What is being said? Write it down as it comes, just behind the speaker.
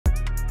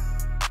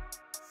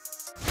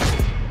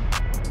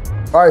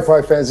All right,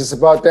 fight fans, it's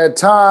about that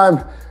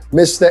time.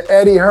 Mr.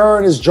 Eddie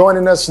Hearn is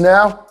joining us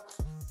now.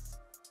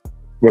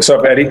 What's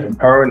up, Eddie?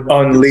 Hearn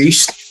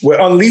Unleashed.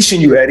 We're unleashing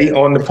you, Eddie,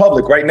 on the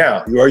public right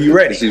now. Are you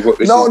ready? This is what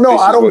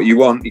you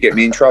want. You get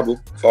me in trouble.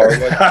 Far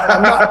away.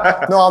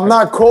 I'm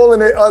not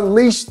calling it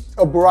unleashed,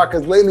 Barack,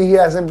 because lately he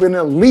hasn't been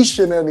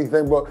unleashing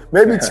anything, but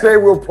maybe today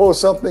we'll pull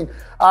something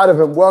out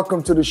of him.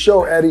 Welcome to the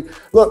show, Eddie.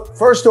 Look,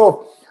 first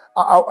off,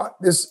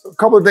 there's a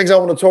couple of things I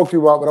want to talk to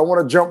you about, but I want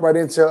to jump right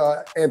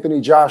into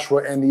Anthony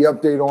Joshua and the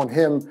update on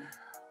him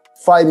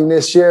fighting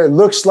this year. It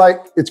looks like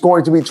it's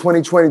going to be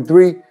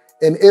 2023,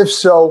 and if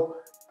so,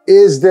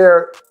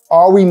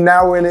 are we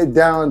narrowing it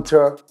down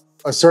to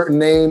a certain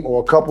name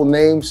or a couple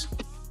names?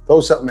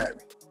 Throw something at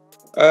me.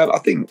 I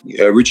think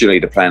originally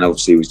the plan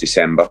obviously was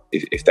December,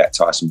 if that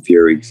Tyson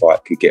Fury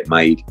fight could get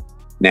made.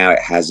 Now it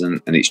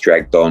hasn't, and it's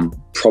dragged on.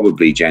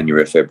 Probably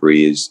January or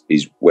February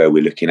is where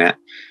we're looking at.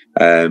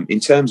 In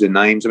terms of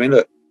names, I mean,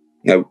 look,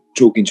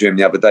 talking to him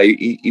the other day,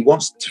 he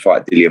wants to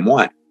fight Dillian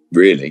Whyte,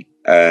 really.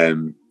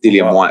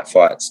 Dillian Whyte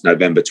fights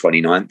November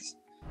 29th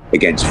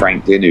against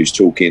Franklin, who's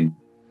talking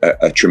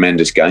a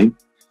tremendous game.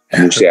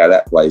 And we'll see how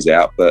that plays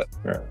out. But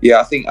yeah,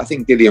 I think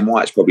Dillian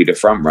Whyte's probably the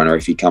front runner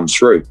if he comes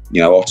through.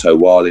 Otto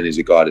Wilding is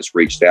a guy that's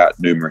reached out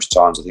numerous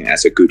times. I think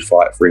that's a good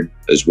fight for him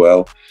as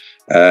well.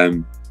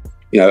 And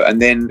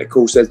then of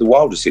course there's the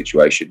Wilder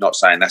situation. Not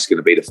saying that's going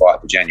to be the fight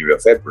for January or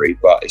February,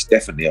 but it's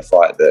definitely a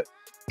fight that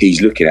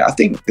he's looking at. I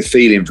think the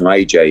feeling from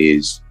AJ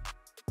is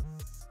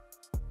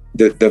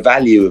the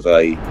value of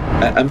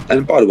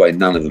and by the way,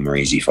 none of them are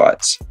easy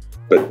fights,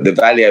 but the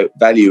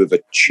value of a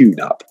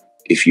tune-up,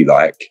 if you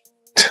like.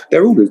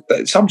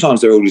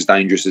 Sometimes they're all as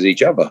dangerous as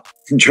each other.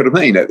 Do you know what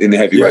I mean? In the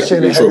heavyweight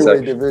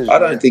division. I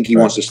don't think he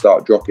wants to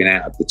start dropping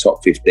out of the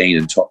top 15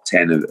 and top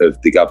 10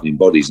 of the governing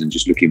bodies and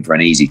just looking for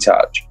an easy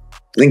touch.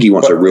 I think he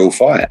wants a real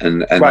fight,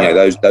 and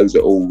those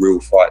are all real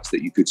fights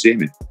that you could see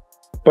him in.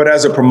 But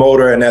as a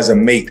promoter and as a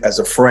mate, as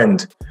a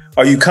friend,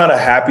 are you kind of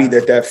happy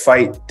that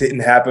fight didn't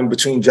happen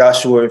between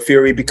Joshua and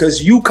Fury?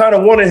 Because you kind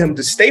of wanted him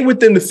to stay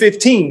within the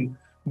 15,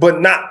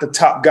 but not the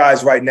top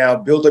guys right now.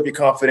 Build up your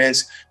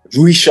confidence,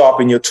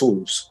 resharpen your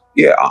tools.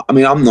 Yeah, I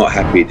mean, I'm not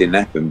happy it didn't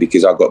happen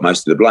because I got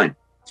most of the blame.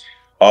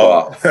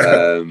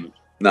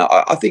 No,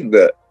 I think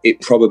that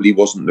it probably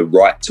wasn't the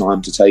right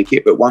time to take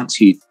it. But once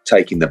he'd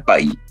taken the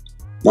bait,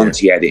 once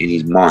he had it in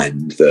his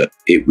mind that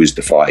it was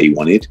the fight he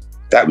wanted,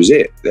 that was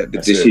it. The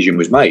decision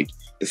was made.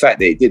 The fact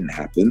that it didn't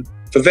happen,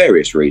 for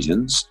various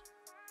reasons,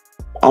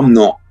 I'm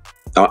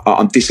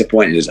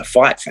disappointed as a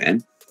fight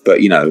fan.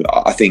 But,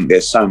 I think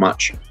there's so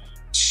much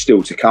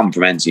still to come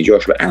from Anthony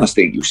Joshua, and I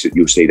think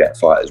you'll see that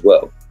fight as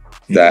well.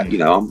 That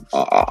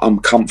I'm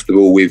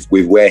comfortable with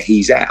where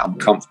he's at. I'm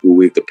comfortable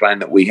with the plan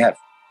that we have.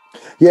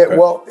 Yeah,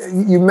 well,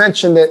 you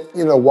mentioned that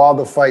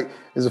Wilder fight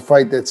is a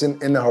fight that's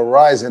in the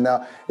horizon.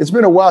 Now, it's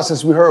been a while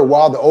since we heard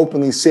Wilder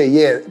openly say,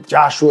 "Yeah,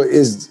 Joshua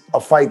is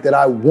a fight that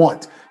I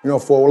want."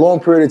 For a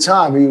long period of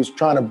time, he was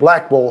trying to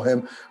blackball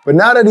him. But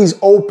now that he's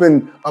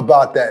open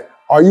about that,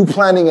 are you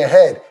planning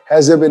ahead?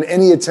 Has there been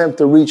any attempt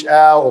to reach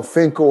Al or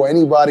Finkel or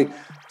anybody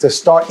to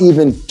start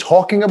even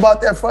talking about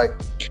that fight?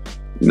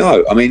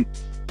 No, I mean,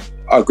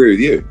 I agree with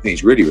you. I think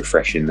it's really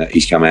refreshing that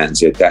he's come out and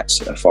said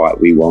that's a fight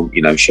we want.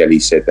 Shelley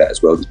said that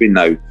as well. There's been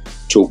no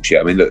talks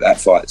yet. I mean, look, that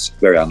fight's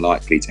very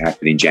unlikely to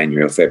happen in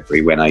January or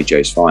February when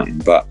AJ's fighting.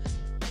 But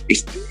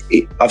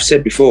I've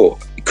said before,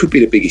 it could be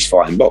the biggest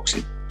fight in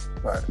boxing.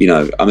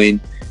 Right. I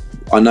mean,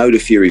 I know the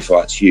Fury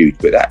fight's huge,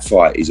 but that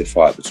fight is a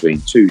fight between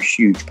two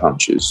huge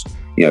punchers,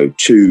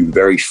 two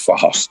very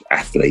fast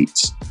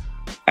athletes.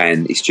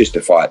 And it's just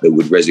a fight that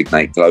would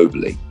resonate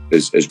globally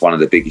as one of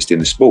the biggest in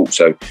the sport.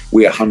 So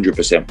we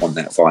 100% want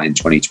that fight in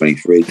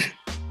 2023.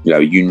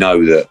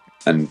 That,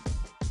 and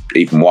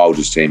even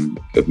Wilder's team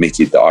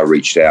admitted that I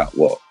reached out,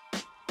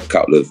 a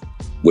couple of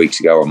weeks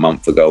ago or a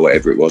month ago,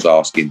 whatever it was,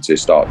 asking to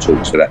start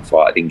talks for that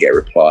fight. I didn't get a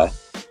reply.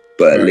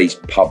 But at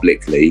least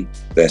publicly,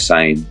 they're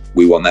saying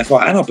we want that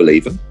fight. And I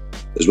believe them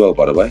as well,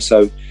 by the way.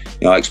 So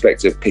I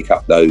expect to pick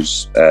up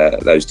those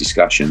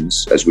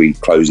discussions as we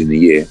close in the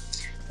year.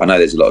 I know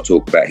there's a lot of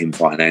talk about him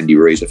fighting Andy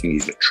Ruiz. I think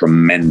he's a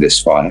tremendous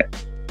fight.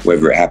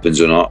 Whether it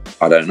happens or not,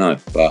 I don't know.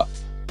 But,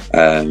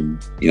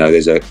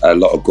 there's a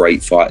lot of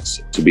great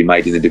fights to be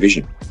made in the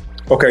division.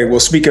 Okay, well,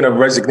 speaking of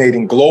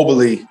resonating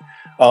globally,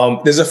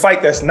 there's a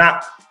fight that's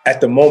not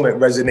at the moment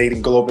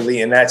resonating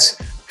globally, and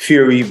that's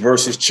Fury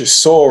versus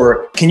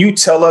Chisora. Can you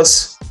tell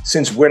us,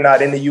 since we're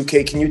not in the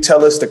UK, can you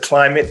tell us the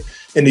climate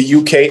in the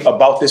UK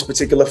about this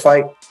particular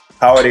fight?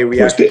 How are they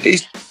reacting?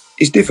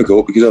 It's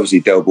difficult because obviously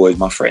Del Boy is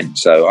my friend,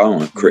 so I don't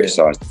want to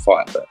criticise the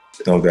fight, but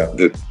no doubt.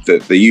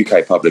 The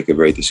UK public are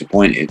very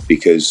disappointed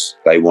because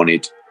they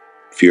wanted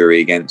Fury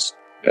against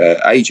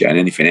AJ, and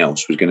anything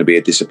else was going to be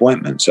a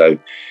disappointment. So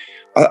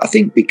I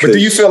think because... But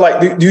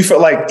do you feel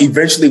like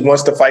eventually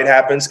once the fight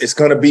happens, it's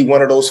going to be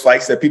one of those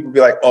fights that people be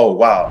like, oh,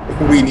 wow,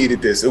 we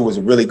needed this. It was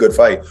a really good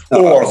fight.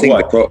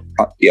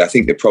 I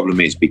think the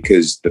problem is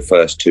because the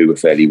first two were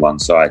fairly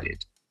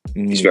one-sided.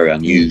 It's very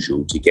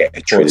unusual to get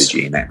a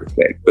trilogy in that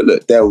respect. But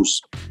look,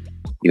 Del's,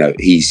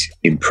 he's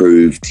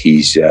improved.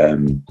 He's,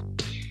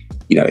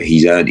 you know,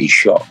 he's earned his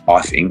shot,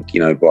 I think,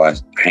 you know, by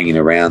hanging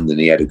around, and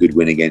he had a good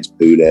win against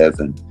Pulev.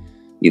 And,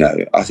 you know,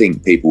 I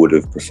think people would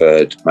have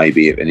preferred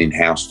maybe an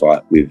in-house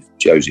fight with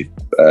Joe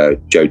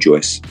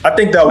Joyce. I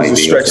think that was a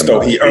stretch, though.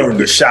 He earned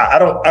a shot. I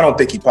don't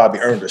think he probably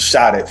earned a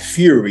shot at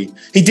Fury.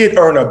 He did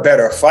earn a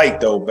better fight,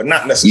 though, but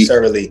not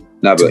necessarily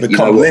to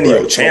become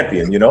lineal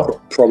champion, you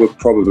know?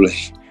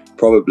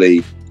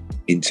 Probably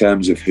in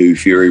terms of who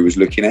Fury was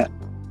looking at,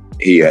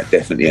 he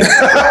definitely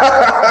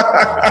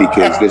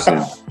because,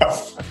 listen,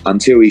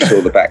 until he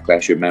saw the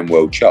backlash of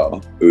Manuel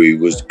Char, who he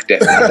was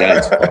definitely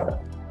down to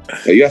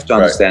fight. You have to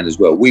understand as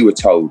well, we were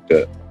told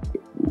that,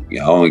 you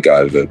know, I want to go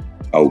over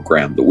old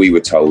ground, but we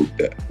were told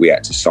that we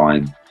had to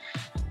sign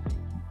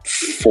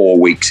 4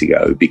 weeks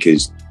ago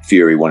because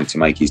Fury wanted to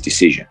make his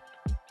decision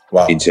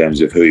in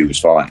terms of who he was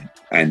fighting.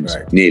 And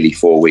nearly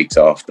 4 weeks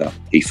after,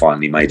 he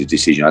finally made a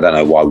decision. I don't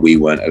know why we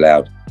weren't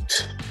allowed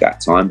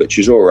that time, but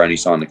Chisora only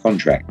signed the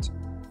contract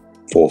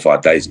 4 or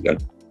 5 days ago.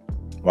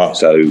 Wow.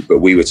 So, but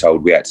we were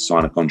told we had to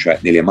sign a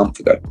contract nearly a month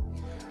ago.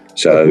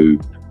 So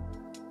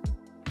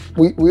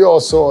we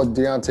all saw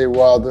Deontay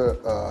Wilder,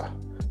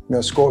 you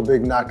know, score a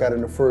big knockout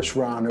in the first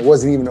round. It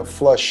wasn't even a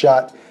flush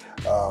shot.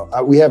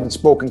 We haven't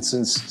spoken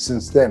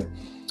since then.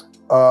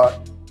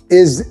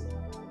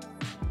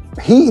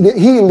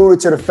 He alluded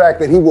to the fact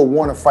that he will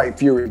want to fight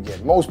Fury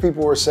again. Most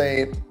people were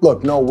saying,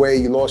 look, no way,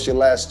 you lost your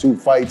last 2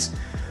 fights.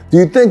 Do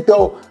you think,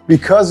 though,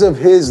 because of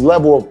his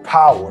level of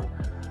power,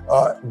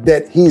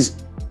 that he's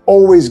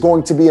always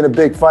going to be in a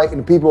big fight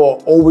and people are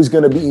always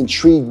going to be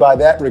intrigued by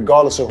that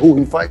regardless of who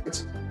he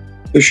fights?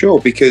 For sure,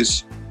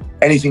 because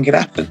anything can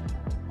happen.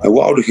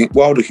 Wilder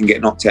can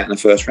get knocked out in the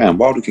first round.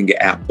 Wilder can get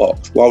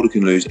outboxed. Wilder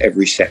can lose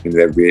every second of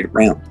every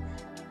round.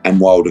 And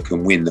Wilder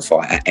can win the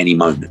fight at any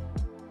moment.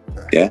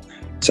 Yeah?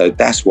 So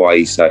that's why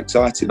he's so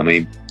excited. I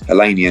mean,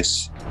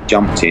 Helenius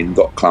jumped in,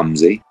 got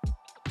clumsy,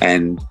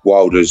 and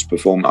Wilder's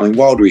performed. I mean,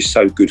 Wilder is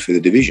so good for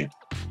the division.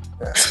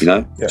 You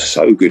know,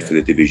 so good for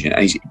the division.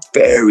 And he's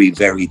very,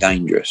 very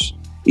dangerous.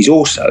 He's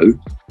also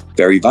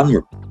very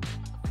vulnerable.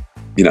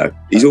 You know,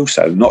 he's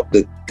also not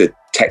the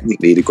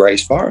technically the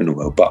greatest fighter in the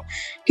world, but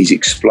he's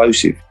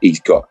explosive. He's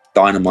got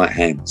dynamite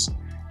hands,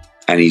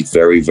 and he's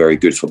very, very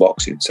good for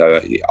boxing. So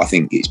I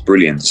think it's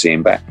brilliant to see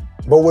him back.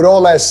 But with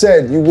all that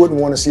said, you wouldn't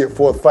want to see a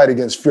 4th fight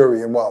against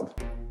Fury and Wilder.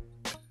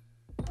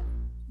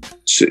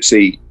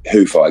 See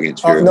who fight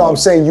against Fury? No, I'm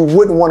saying you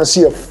wouldn't want to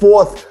see a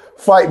 4th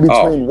fight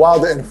between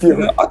Wilder and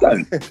Fury. No, I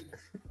don't.